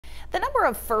The number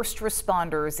of first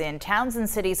responders in towns and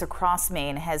cities across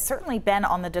Maine has certainly been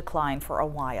on the decline for a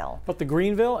while. But the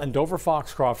Greenville and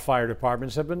Dover-Foxcroft fire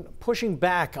departments have been pushing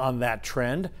back on that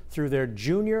trend through their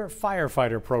junior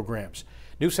firefighter programs.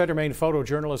 News Center Maine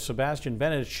photojournalist Sebastian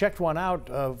Bennett checked one out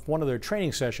of one of their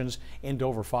training sessions in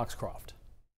Dover-Foxcroft.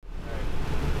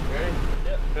 Ready?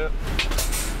 Yep.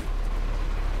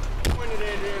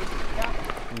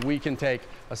 We can take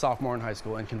a sophomore in high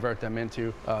school and convert them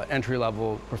into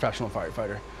entry-level professional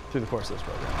firefighter through the course of this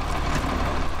program.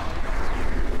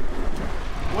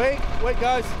 Wait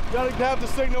guys, you gotta have the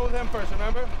signal with him first,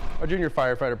 remember? Our junior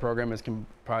firefighter program is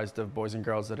comprised of boys and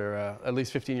girls that are at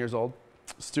least 15 years old,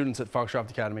 students at Foxcroft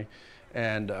Academy,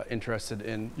 and interested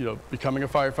in becoming a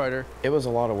firefighter. It was a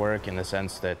lot of work in the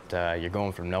sense that you're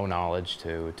going from no knowledge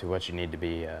to what you need to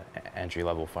be an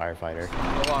entry-level firefighter.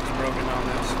 A lot's broken on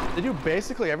this. They do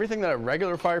basically everything that a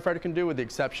regular firefighter can do, with the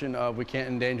exception of we can't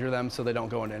endanger them so they don't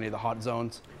go into any of the hot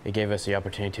zones. It gave us the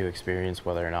opportunity to experience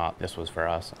whether or not this was for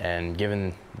us, and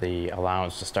given the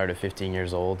allowance to start at 15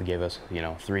 years old, it gave us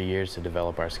 3 years to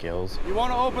develop our skills. You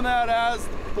want to open that as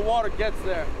the water gets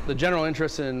there. The general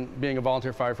interest in being a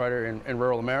volunteer firefighter in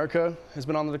rural America has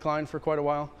been on the decline for quite a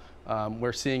while.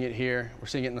 We're seeing it here. We're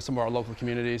seeing it in some of our local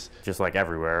communities. Just like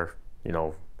everywhere,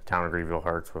 the town of Greenville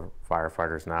hurts with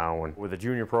firefighters now. And with the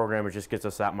junior program, it just gets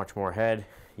us that much more ahead.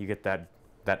 You get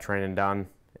that training done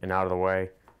and out of the way,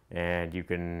 and you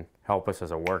can help us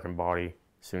as a working body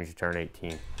as soon as you turn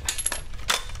 18.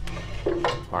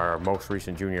 Our most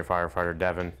recent junior firefighter,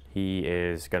 Devin, he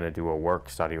is going to do a work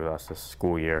study with us this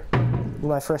school year.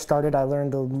 When I first started, I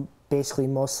learned basically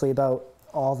mostly about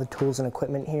all the tools and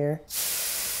equipment here.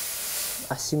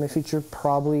 I see my future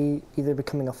probably either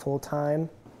becoming a full-time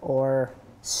or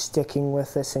sticking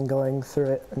with this and going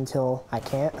through it until I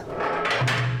can't.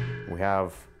 We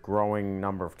have growing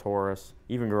number of tourists,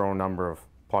 even growing number of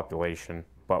population,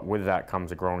 but with that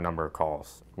comes a growing number of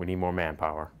calls. We need more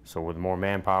manpower. So with more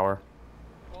manpower,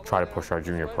 try to push our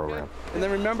junior program. And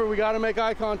then remember, we got to make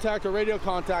eye contact or radio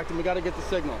contact, and we got to get the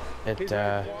signal. It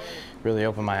really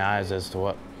opened my eyes as to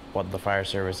what the fire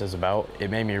service is about. It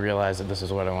made me realize that this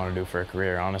is what I want to do for a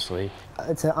career, honestly.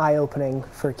 It's an eye-opening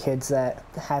for kids that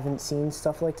haven't seen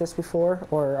stuff like this before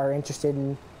or are interested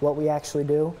in what we actually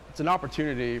do. It's an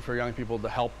opportunity for young people to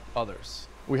help others.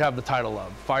 We have the title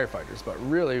of firefighters, but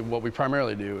really what we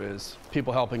primarily do is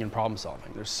people helping and problem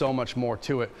solving. There's so much more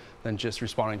to it than just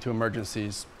responding to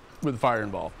emergencies with fire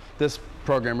involved. This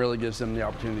program really gives them the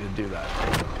opportunity to do that.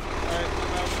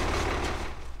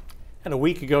 And a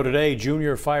week ago today,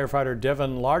 junior firefighter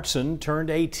Devin Larson turned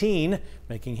 18,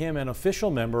 making him an official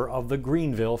member of the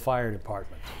Greenville Fire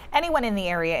Department. Anyone in the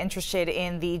area interested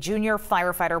in the junior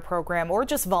firefighter program or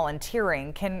just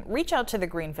volunteering can reach out to the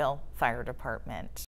Greenville Fire Department.